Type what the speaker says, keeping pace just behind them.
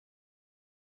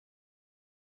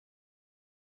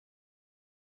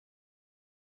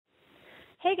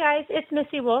Hey guys, it's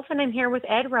Missy Wolf, and I'm here with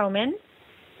Ed Roman.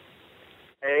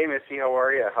 Hey, Missy, how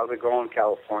are you? How's it going,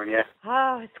 California?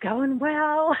 Oh, it's going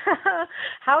well.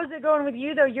 How's it going with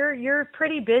you, though? You're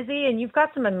pretty busy, and you've got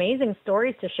some amazing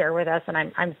stories to share with us, and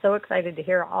I'm so excited to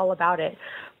hear all about it.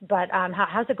 But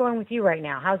how's it going with you right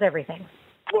now? How's everything?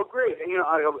 Well, great. We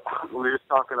were just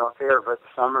talking off air, but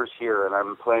summer's here, and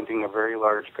I'm planting a very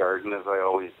large garden, as I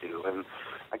always do. And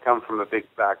I come from a big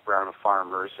background of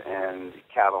farmers and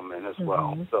cattlemen as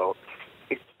well, so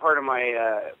it's part of my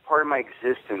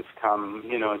existence. Come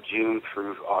June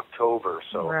through October.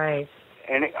 So right.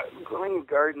 And growing a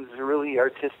garden is a really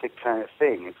artistic kind of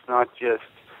thing. It's not just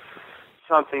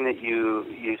something that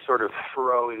you sort of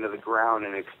throw into the ground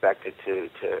and expect it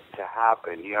to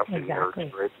happen. You have to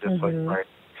nurture it, just like right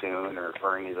tune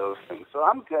or any of those things. So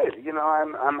I'm good.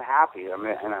 I'm happy.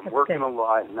 I'm working a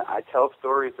lot, and I tell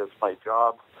stories. That's my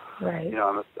job. Right.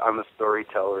 I'm a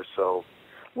storyteller. So.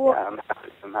 Well, yeah,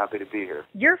 I'm happy to be here.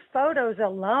 Your photos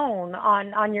alone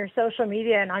on your social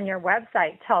media and on your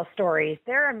website tell stories.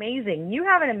 They're amazing. You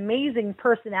have an amazing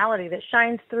personality that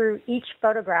shines through each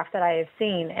photograph that I have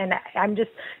seen, and I'm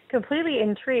just completely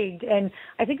intrigued. And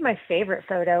I think my favorite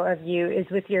photo of you is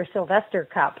with your Sylvester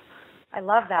cup. I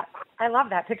love that. I love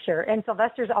that picture. And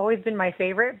Sylvester's always been my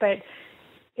favorite, but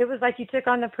it was like you took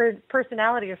on the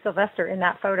personality of Sylvester in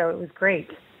that photo. It was great.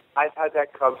 I've had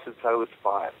that cup since I was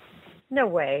 5. No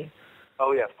way.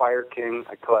 Oh yeah, Fire King.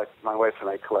 My wife and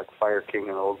I collect Fire King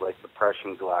and old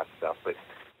depression glass stuff. But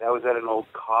that was at an old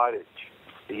cottage.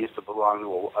 It used to belong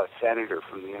to a senator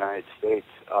from the United States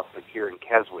up here in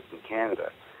Keswick in Canada.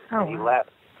 Oh, and he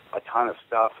left a ton of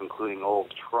stuff, including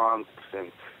old trunks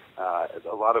and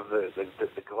a lot of the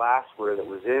glassware that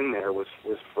was in there was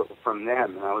from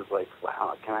them. And I was like,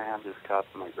 wow, can I have this cup?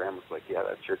 And my grandma was like, yeah,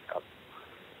 that's your cup.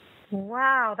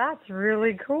 Wow, that's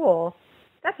really cool.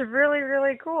 That's really,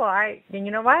 really cool. And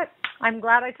you know what? I'm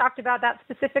glad I talked about that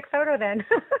specific photo then.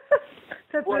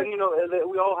 Well,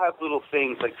 we all have little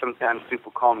things. Like sometimes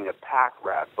people call me a pack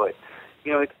rat, but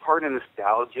it's part of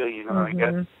nostalgia. I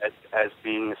guess as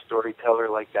being a storyteller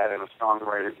like that and a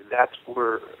songwriter, that's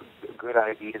where good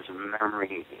ideas and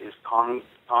memory is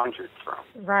conjured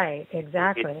from. Right,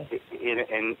 exactly.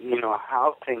 And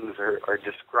how things are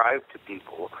described to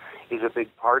people is a big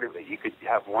part of it. You could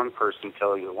have one person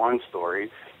tell you one story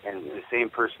and the same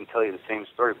person tell you the same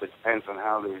story, but it depends on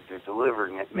how they're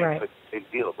delivering it. Makes a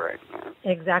big deal, right?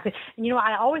 Exactly. And,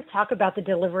 I always talk about the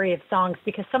delivery of songs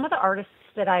because some of the artists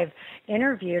that I've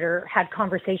interviewed or had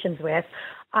conversations with,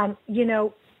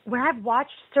 when I've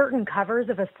watched certain covers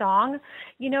of a song,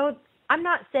 I'm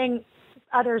not saying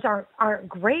others aren't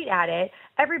great at it.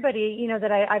 Everybody,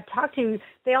 that I've talked to,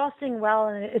 they all sing well,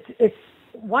 and it's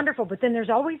wonderful. But then there's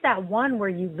always that one where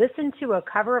you listen to a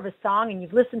cover of a song, and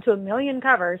you've listened to a million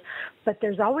covers, but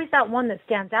there's always that one that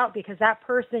stands out because that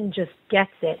person just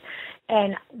gets it.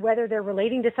 And whether they're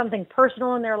relating to something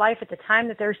personal in their life at the time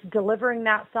that they're delivering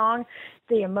that song,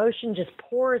 the emotion just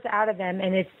pours out of them,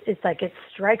 and it's like it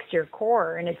strikes your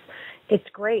core, and it's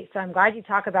great. So I'm glad you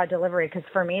talk about delivery because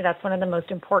for me, that's one of the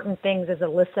most important things as a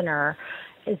listener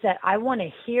is that I want to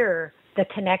hear the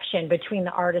connection between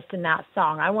the artist and that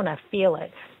song. I want to feel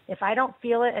it. If I don't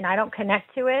feel it and I don't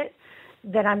connect to it,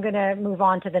 then I'm going to move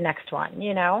on to the next one,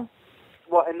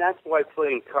 Well, and that's why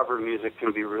playing cover music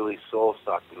can be really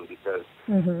soul-sucking because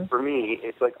for me,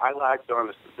 it's like I latch on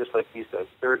to, just like you said,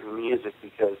 certain music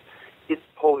because it's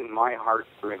pulling my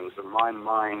heartstrings or my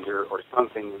mind or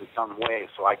something in some way,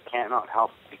 so I cannot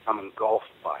help become engulfed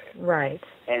by it. Right.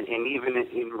 And even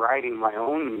in writing my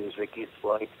own music, it's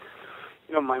like,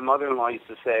 my mother-in-law used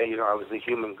to say, I was a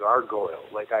human gargoyle.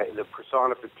 The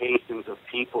personifications of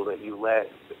people that you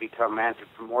let become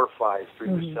anthropomorphized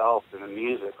through yourself and the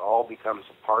music all becomes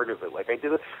a part of it.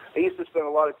 I used to spend a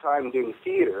lot of time doing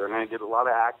theater, and I did a lot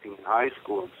of acting in high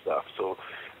school and stuff. So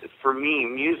for me,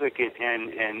 music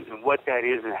and what that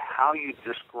is and how you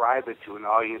describe it to an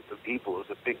audience of people is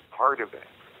a big part of it.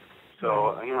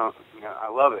 So, I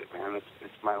love it, man.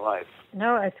 It's my life.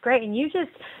 No, it's great. And you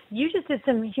just did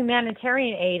some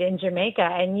humanitarian aid in Jamaica,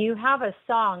 and you have a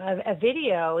song, a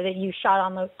video that you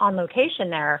shot on location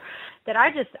there that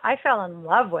I fell in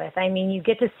love with. I mean, you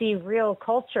get to see real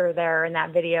culture there in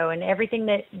that video, and everything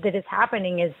that is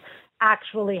happening is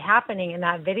actually happening in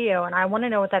that video. And I want to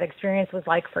know what that experience was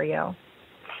like for you.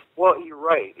 Well, you're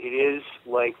right. It is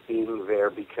like being there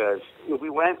because we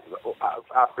went,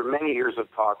 after many years of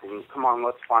talking, come on,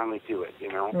 let's finally do it,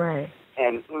 Right.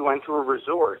 And we went to a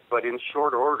resort, but in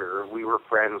short order, we were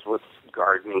friends with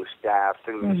gardening staff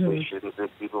and musicians and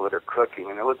people that are cooking.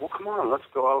 And they're like, well, come on, let's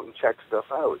go out and check stuff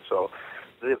out. So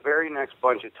the very next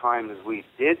bunch of times we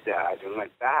did that and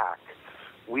went back,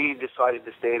 we decided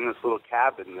to stay in this little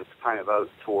cabin that's kind of out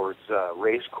towards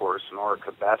Race Course in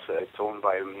Oricabessa. It's owned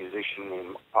by a musician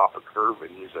named Papa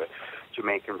Curvin. He's a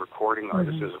Jamaican recording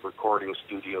artist. There's a recording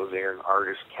studio there and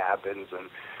artist cabins, and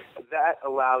that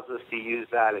allows us to use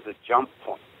that as a jump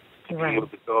point to be able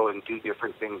to go and do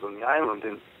different things on the island.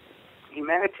 And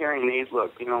humanitarian aid,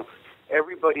 look,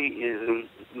 everybody is in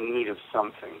need of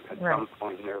something at some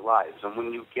point in their lives. And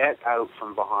when you get out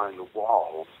from behind the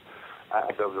walls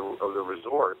of the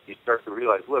resort, you start to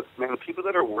realize, look, man, people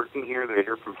that are working here, they're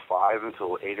here from 5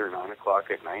 until 8 or 9 o'clock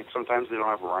at night. Sometimes they don't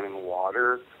have running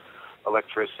water,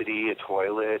 electricity, a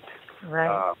toilet,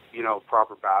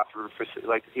 proper bathroom facility.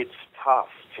 Like, it's tough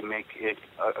to make it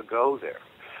a go there.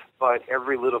 But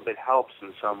every little bit helps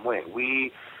in some way.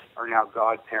 We are now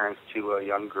godparents to a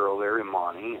young girl there,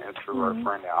 Imani, and through our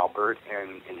friend Albert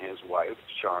and his wife,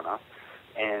 Shauna.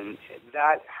 And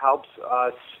that helps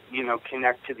us,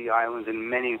 connect to the island in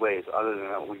many ways other than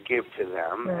that we give to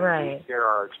them. And we share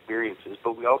our experiences,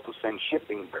 but we also send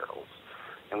shipping barrels.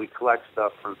 And we collect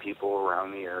stuff from people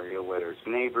around the area, whether it's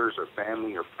neighbors or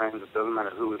family or friends, it doesn't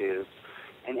matter who it is.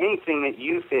 And anything that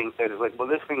you think that is like, well,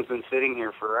 this thing's been sitting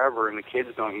here forever and the kids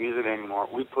don't use it anymore,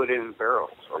 we put it in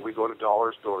barrels. Or we go to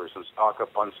dollar stores and stock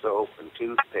up on soap and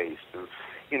toothpaste. And,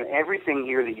 everything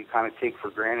here that you kind of take for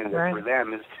granted that for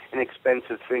them is an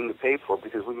expensive thing to pay for,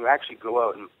 because when you actually go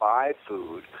out and buy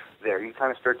food there, you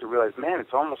kind of start to realize, man,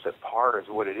 it's almost at par as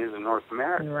what it is in North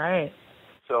America. Right.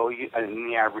 So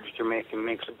the average Jamaican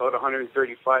makes about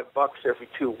 $135 every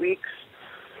 2 weeks.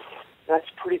 That's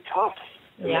pretty tough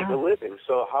to make a living.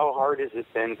 So how hard is it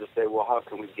then to say, well, how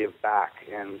can we give back?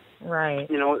 And,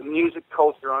 music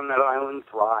culture on that island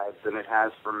thrives, and it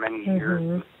has for many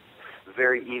years. It's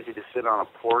very easy to sit on a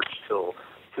porch till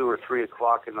 2 or 3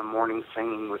 o'clock in the morning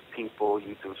singing with people.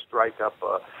 You can strike up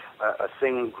a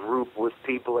singing group with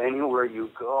people anywhere you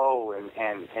go, and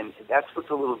that's what's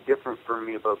a little different for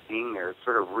me about being there. It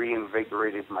sort of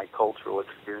reinvigorated my cultural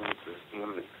experiences,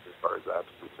 as far as that's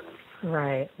concerned.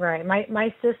 Right.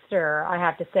 My sister, I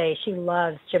have to say, she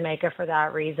loves Jamaica for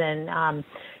that reason.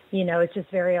 It's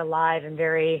just very alive and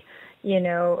very,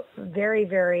 very,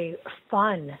 very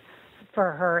fun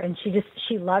for her, and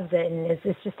she loves it, and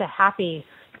it's just a happy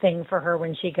thing for her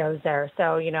when she goes there.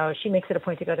 So, she makes it a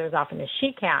point to go there as often as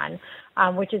she can,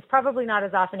 which is probably not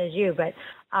as often as you, but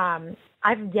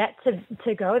I've yet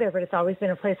to go there, but it's always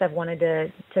been a place I've wanted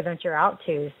to venture out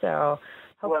to. So,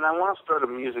 well, and I want to start a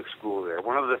music school there.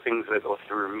 One of the things that go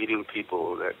through meeting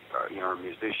people that are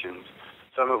musicians,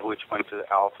 some of which went to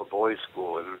the Alpha Boys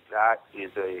School, and that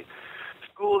is a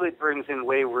school that brings in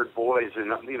wayward boys,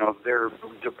 and they're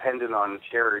dependent on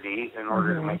charity in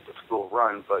order to make the school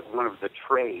run. But one of the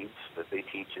trades that they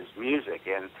teach is music,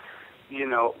 and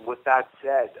with that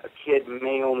said, a kid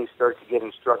may only start to get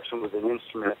instruction with an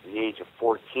instrument at the age of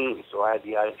 14. So I had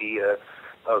the idea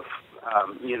of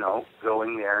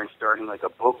going there and starting like a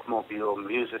bookmobile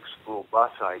music school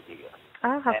bus idea.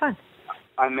 Oh, how fun.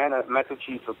 I met the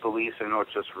chief of police in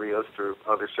Ocho Rios through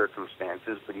other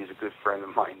circumstances, but he's a good friend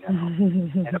of mine now.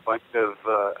 And a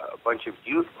bunch of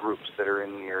youth groups that are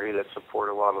in the area that support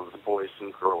a lot of the boys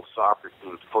and girls soccer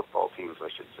teams, football teams, I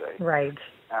should say. Right.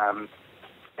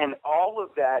 And all of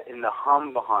that and the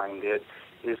hum behind it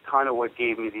is kind of what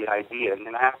gave me the idea. And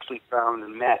then I actually found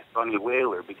and met Bunny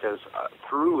Whaler, because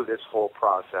through this whole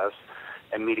process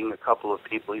and meeting a couple of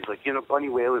people, he's like, Bunny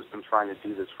Whaler's been trying to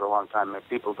do this for a long time. And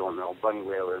people don't know, Bunny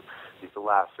Whaler is the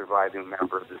last surviving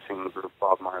member of the singing group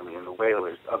Bob Marley and the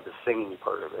Wailers, of the singing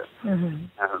part of it,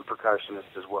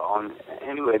 percussionist as well. And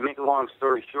anyway, make a long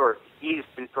story short, he's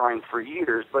been trying for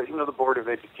years, but the Board of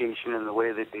Education and the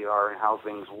way that they are and how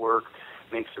things work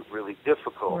makes it really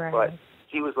difficult. Right. But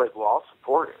he was like, well, I'll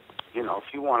support it. If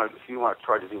you want to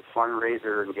try to do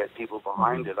fundraiser and get people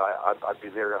behind it, I'd be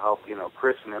there to help,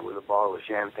 christen it with a bottle of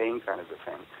champagne, kind of a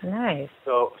thing. Nice.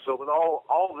 So with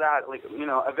all that, like,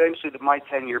 eventually my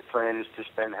 10-year plan is to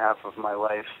spend half of my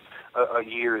life, a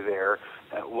year there,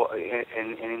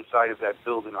 and inside of that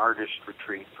build an artist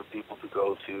retreat for people to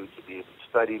go to be able to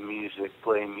study music,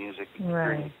 play music,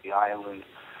 experience the island.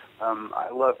 I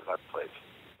love that place.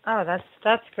 Oh,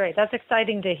 that's great. That's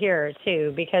exciting to hear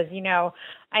too, because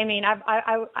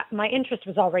my interest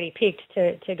was already piqued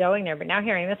to going there, but now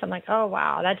hearing this, I'm like, oh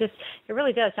wow, it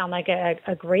really does sound like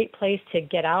a great place to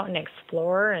get out and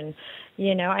explore, and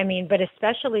but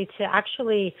especially to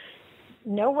actually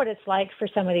know what it's like for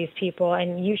some of these people,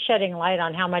 and you shedding light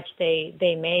on how much they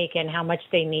make and how much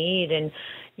they need, and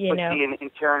But see, in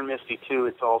Karen Misty too,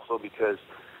 it's also because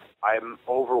I'm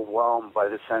overwhelmed by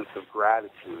the sense of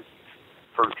gratitude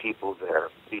from people there,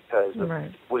 because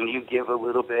when you give a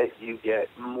little bit, you get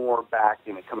more back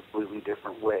in a completely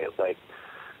different way. Like,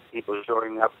 people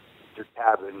showing up to their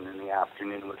cabin in the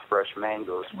afternoon with fresh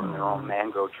mangoes from their own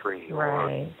mango tree.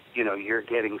 Right. Or, you're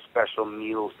getting special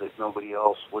meals that nobody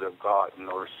else would have gotten,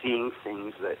 or seeing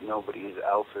things that nobody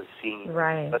else has seen.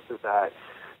 Right.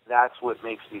 That's what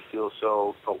makes me feel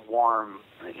so warm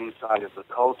inside of the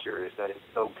culture, is that it's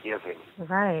so giving.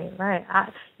 Right.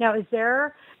 Now, is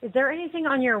there anything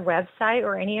on your website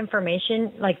or any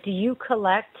information, like, do you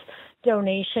collect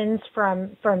donations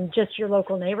from just your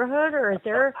local neighborhood, or is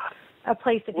there a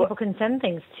place that people can send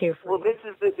things to? This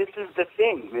is the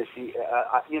thing, Missy.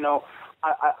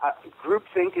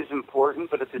 Groupthink is important,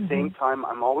 but at the same time,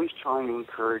 I'm always trying to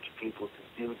encourage people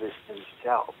to do this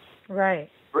themselves. Right.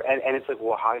 And it's like,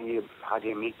 well, how do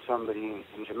you meet somebody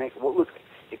in Jamaica? Well, look,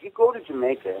 if you go to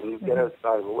Jamaica and you get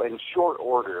outside, in short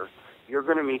order, you're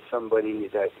going to meet somebody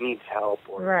that needs help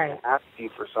or asks you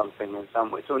for something in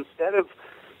some way. So instead of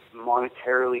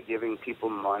monetarily giving people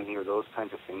money or those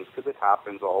kinds of things, because it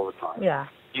happens all the time,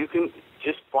 you can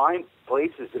just find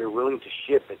places that are willing to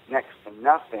ship it next to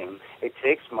nothing. It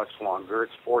takes much longer.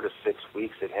 It's 4 to 6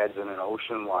 weeks. It heads in an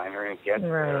ocean liner and it gets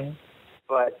there.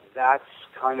 But that's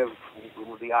kind of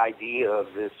the idea of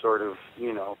this sort of,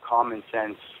 common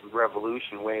sense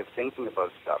revolution way of thinking about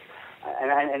stuff.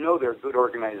 And I know there are good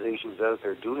organizations out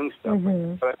there doing stuff,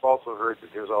 but I've also heard that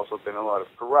there's also been a lot of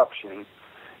corruption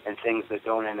and things that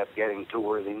don't end up getting to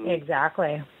where they need.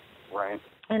 Exactly. Right.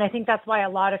 And I think that's why a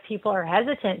lot of people are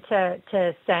hesitant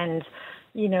to send,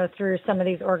 through some of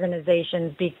these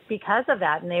organizations because of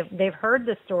that. And they've heard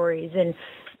the stories, and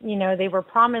they were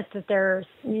promised that their,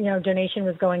 donation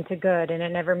was going to good, and it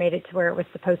never made it to where it was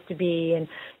supposed to be. And,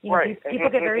 people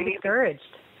get very discouraged.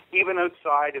 Even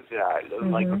outside of that,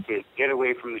 like, okay, get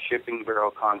away from the shipping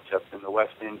barrel concept in the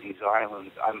West Indies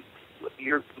islands.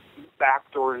 Your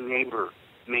backdoor neighbor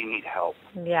may need help.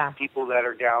 Yeah. People that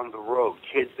are down the road,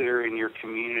 kids that are in your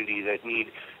community that need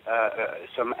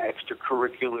some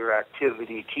extracurricular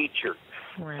activity, teacher,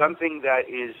 something that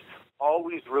is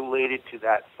always related to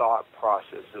that thought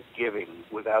process of giving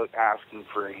without asking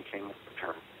for anything in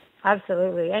return.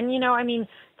 Absolutely. And,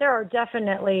 there are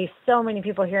definitely so many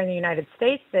people here in the United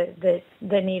States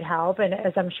that need help, and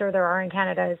as I'm sure there are in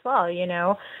Canada as well,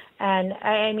 And,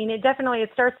 it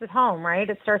starts with home, right?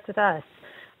 It starts with us.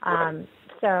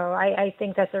 So I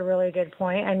think that's a really good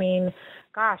point. I'm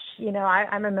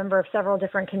a member of several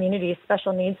different communities,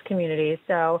 special needs communities.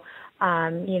 So,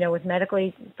 with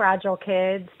medically fragile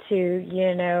kids to,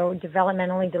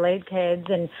 developmentally delayed kids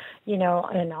and,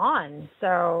 and on.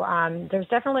 So there's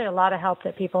definitely a lot of help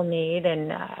that people need.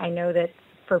 And I know that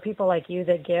for people like you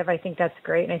that give, I think that's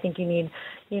great. And I think you need,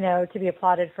 to be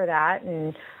applauded for that.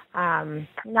 And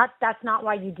that's not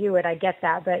why you do it. I get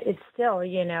that, but it's still,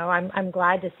 I'm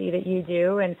glad to see that you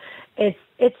do. And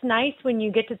it's nice when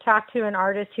you get to talk to an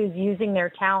artist who's using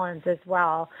their talents as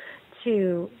well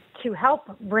to help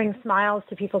bring smiles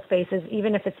to people's faces,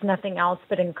 even if it's nothing else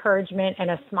but encouragement and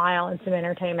a smile and some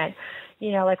entertainment.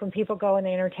 Like when people go and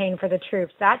they entertain for the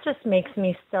troops, that just makes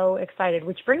me so excited,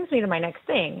 which brings me to my next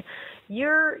thing.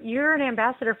 You're an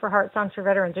ambassador for Heart Songs for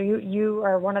Veterans, or you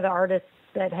are one of the artists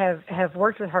that have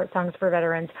worked with Heart Songs for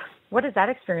Veterans. What has that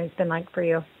experience been like for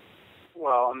you?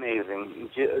 Well, amazing.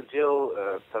 Jill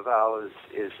Paval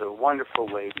is a wonderful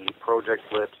lady. Project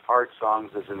Lips, Heart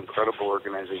Songs is an incredible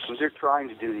organization. They're trying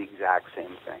to do the exact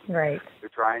same thing. Right. They're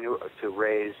trying to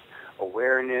raise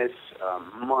awareness,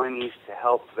 monies to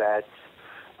help vets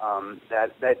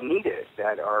that need it,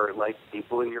 that are like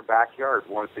people in your backyard,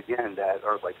 once again, that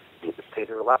are like, need to pay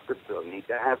their electric bill, need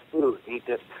to have food, need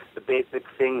the basic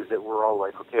things that we're all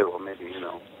like, okay, well, maybe,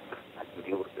 I can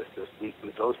deal with this week,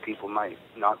 but those people might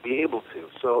not be able to.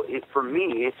 So for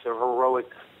me, it's a heroic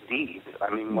deed.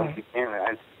 Once again,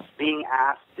 and being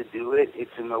asked to do it,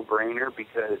 it's a no-brainer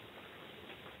because,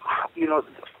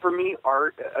 for me,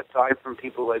 art, aside from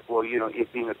people like,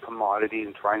 it being a commodity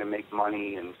and trying to make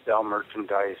money and sell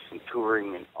merchandise and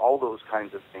touring and all those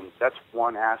kinds of things, that's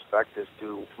one aspect as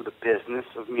to the business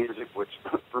of music, which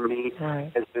for me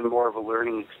has been more of a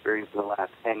learning experience in the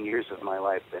last 10 years of my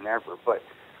life than ever. But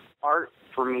art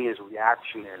for me is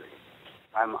reactionary.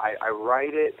 I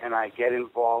write it and I get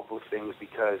involved with things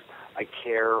because I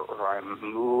care, or I'm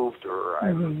moved, or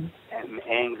I'm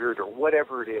angered, or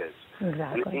whatever it is.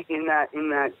 Exactly. And in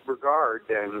that regard,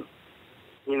 then,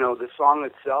 the song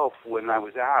itself, when I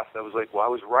was asked, I was like, well, I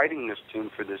was writing this tune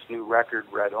for this new record,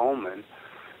 Red Omen,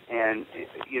 and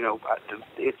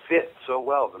it fit so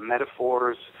well. The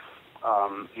metaphors,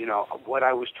 what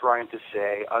I was trying to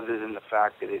say, other than the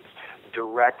fact that it's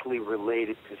directly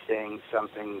related to saying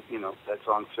something, that's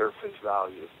on surface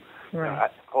value. Right.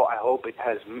 I hope it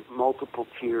has multiple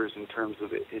tiers in terms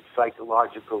of its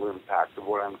psychological impact of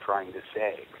what I'm trying to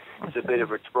say. It's a bit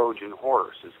of a Trojan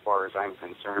horse as far as I'm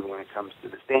concerned when it comes to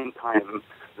the same time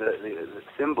the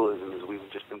symbolism as we've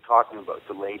just been talking about,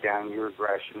 to lay down your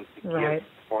aggressions, to give,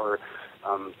 or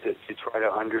to try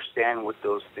to understand what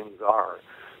those things are.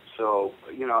 So,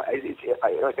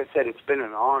 like I said, it's been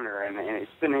an honor, and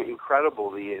it's been incredible,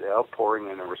 the outpouring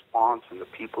and the response and the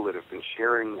people that have been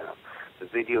sharing the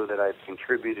video that I've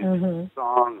contributed to the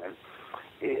song. And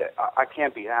I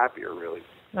can't be happier, really.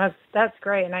 That's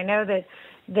great, and I know that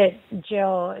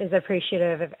Jill is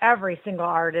appreciative of every single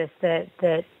artist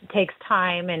that takes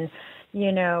time and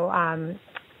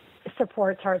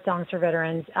supports Heart Songs for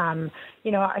Veterans.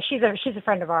 She's a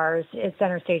friend of ours. It's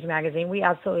Center Stage Magazine. We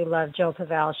absolutely love Jill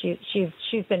Pavel.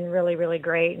 She's been really, really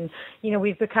great, and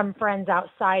we've become friends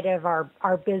outside of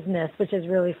our business, which is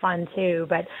really fun too.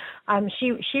 But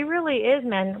she really is,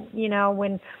 man.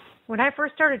 When I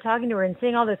first started talking to her and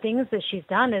seeing all the things that she's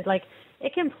done,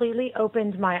 it completely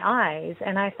opened my eyes,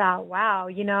 and I thought, wow,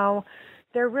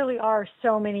 there really are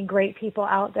so many great people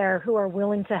out there who are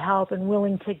willing to help and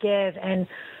willing to give. And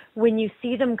when you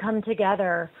see them come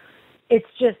together, it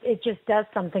just does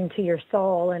something to your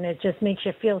soul, and it just makes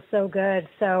you feel so good.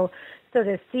 So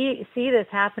to see this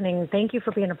happening, thank you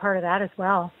for being a part of that as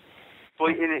well. Well,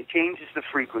 and it changes the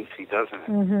frequency, doesn't it?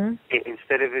 Mm-hmm.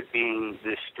 Instead of it being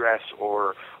this stress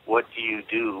or what do you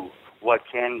do, what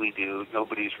can we do,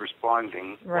 nobody's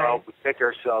responding. Right. Well, we pick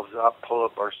ourselves up, pull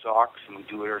up our socks, and we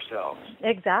do it ourselves.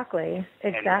 Exactly.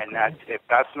 And if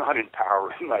that's not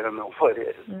empowering, I don't know what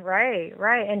is. Right.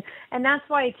 And that's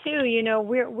why too,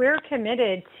 we're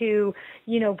committed to,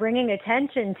 bringing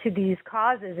attention to these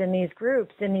causes and these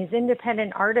groups and these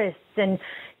independent artists. And,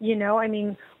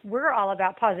 we're all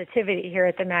about positivity here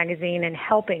at the magazine and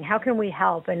helping. How can we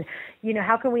help? And,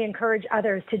 how can we encourage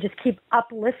others to just keep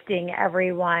uplifting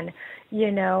everyone?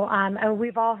 And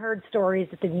we've all heard stories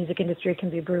that the music industry can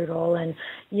be brutal, and,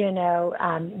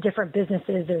 different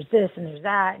businesses, there's this and there's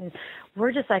that. And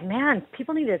we're just like, man,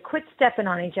 people need to quit stepping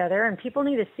on each other, and people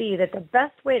need to see that the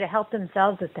best way to help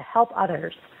themselves is to help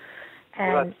others.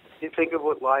 And you think of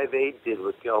what Live Aid did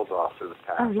with Geldof in the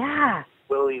past. Oh, yeah.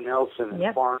 Willie Nelson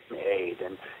and Farm Aid,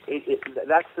 and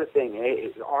that's the thing.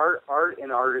 Art and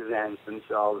artisans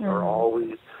themselves are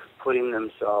always putting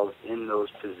themselves in those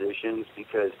positions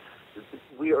because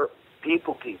we are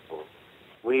people.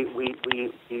 We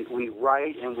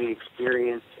write and we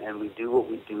experience and we do what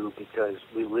we do because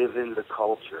we live in the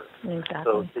culture. Exactly.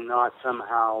 So to not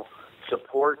somehow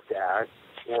support that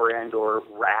or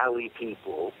rally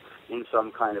people in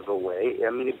some kind of a way,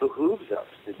 it behooves us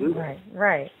to do that.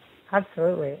 Right.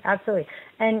 Absolutely.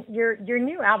 And your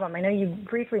new album, I know you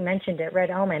briefly mentioned it, Red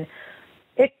Omen,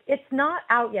 it's not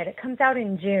out yet. It comes out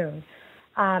in June.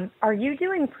 Are you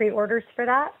doing pre-orders for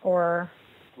that, or?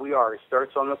 We are. It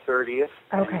starts on the 30th. Okay.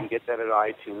 And you can get that at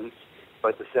iTunes.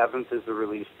 But the 7th is the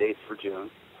release date for June.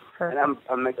 Perfect.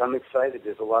 And I'm excited.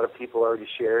 There's a lot of people already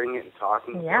sharing it and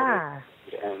talking about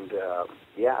it. And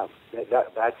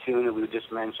that tune that we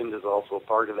just mentioned is also a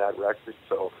part of that record.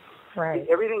 So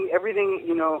everything,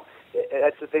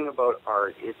 that's the thing about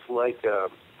art. It's like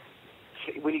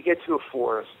when you get to a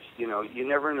forest, you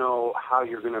never know how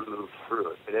you're going to move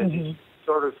through it. But as you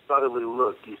sort of subtly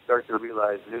look, you start to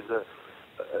realize there's a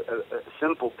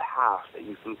simple path that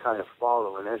you can kind of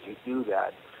follow. And as you do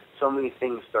that, so many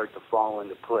things start to fall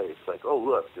into place. Like, oh,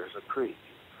 look, there's a creek.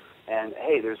 And,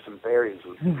 hey, there's some berries.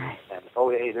 And, oh,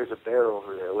 hey, there's a bear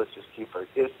over there. Let's just keep our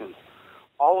distance.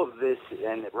 All of this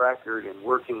and the record and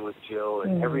working with Jill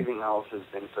and everything else has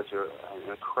been such an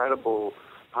incredible,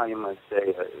 how you might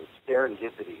say,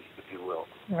 serendipity, if you will.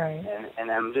 Right.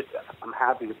 And I'm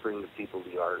happy to bring the people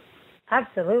the art.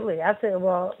 Absolutely.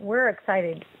 Well, we're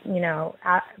excited,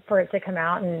 for it to come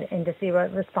out and to see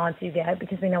what response you get,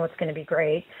 because we know it's going to be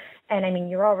great. And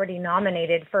you're already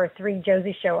nominated for 3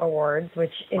 Josie Show Awards,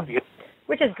 which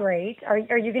is great. Are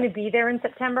you going to be there in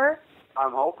September?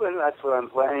 I'm hoping. That's what I'm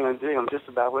planning on doing. I'm just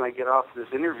about, when I get off this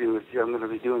interview with you, I'm going to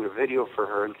be doing a video for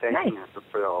her and thanking her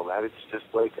for all that. It's just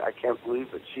like, I can't believe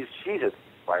it. She's a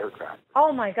firecracker.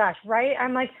 Oh my gosh, right?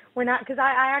 I'm like, because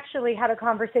I actually had a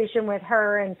conversation with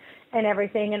her and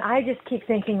everything, and I just keep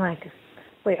thinking like,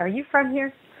 wait, are you from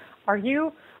here? Are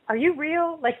you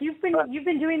real? Like you've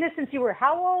been doing this since you were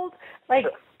how old? Like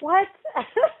what?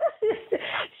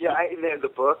 The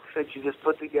books that you just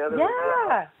put together.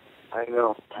 Yeah. I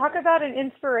know. Talk about an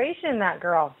inspiration, that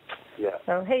girl. Yeah.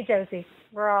 So hey, Josie,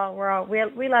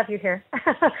 we love you here,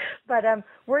 but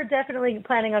we're definitely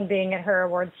planning on being at her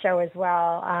awards show as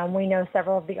well. We know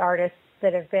several of the artists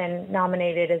that have been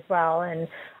nominated as well. And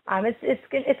it's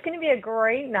going to be a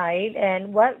great night.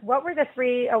 And what were the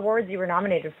 3 awards you were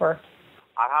nominated for?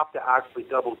 I have to actually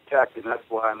double check, and that's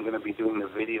why I'm going to be doing the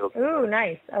video. Ooh,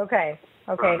 nice. Okay.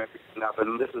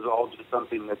 And this is all just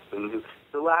something that's been new.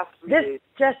 The last 3 this days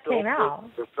just came out.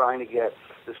 They're trying to get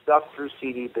the stuff through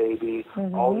CD Baby,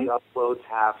 all the uploads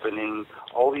happening,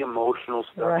 all the emotional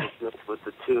stuff with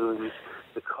the tunes,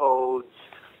 the codes.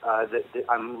 That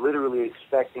I'm literally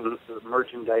expecting the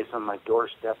merchandise on my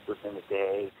doorstep within a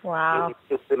day. Wow.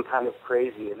 It's been kind of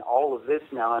crazy. And all of this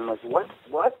now, I'm like, what?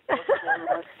 What's going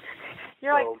on?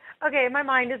 You're like, okay, my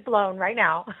mind is blown right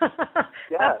now.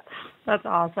 Yeah. That's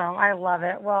awesome. I love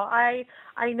it. Well, I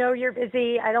know you're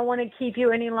busy. I don't want to keep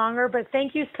you any longer, but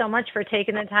thank you so much for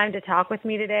taking the time to talk with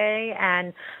me today.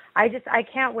 And I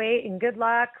can't wait, and good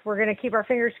luck. We're going to keep our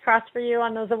fingers crossed for you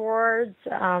on those awards.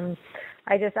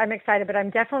 I'm excited, but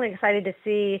I'm definitely excited to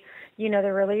see,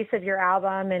 the release of your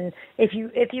album. And if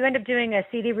you end up doing a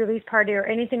CD release party or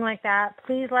anything like that,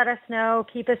 please let us know,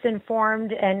 keep us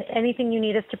informed, and anything you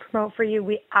need us to promote for you,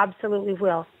 we absolutely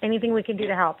will. Anything we can do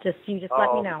to help, just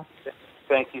let me know.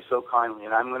 Thank you so kindly,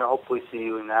 and I'm going to hopefully see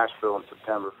you in Nashville in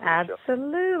September.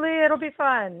 Absolutely. It'll be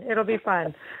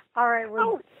fun. All right.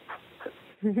 Well,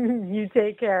 you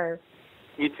take care.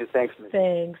 You too. Thanks, Missy.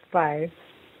 Thanks. Bye.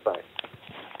 Bye.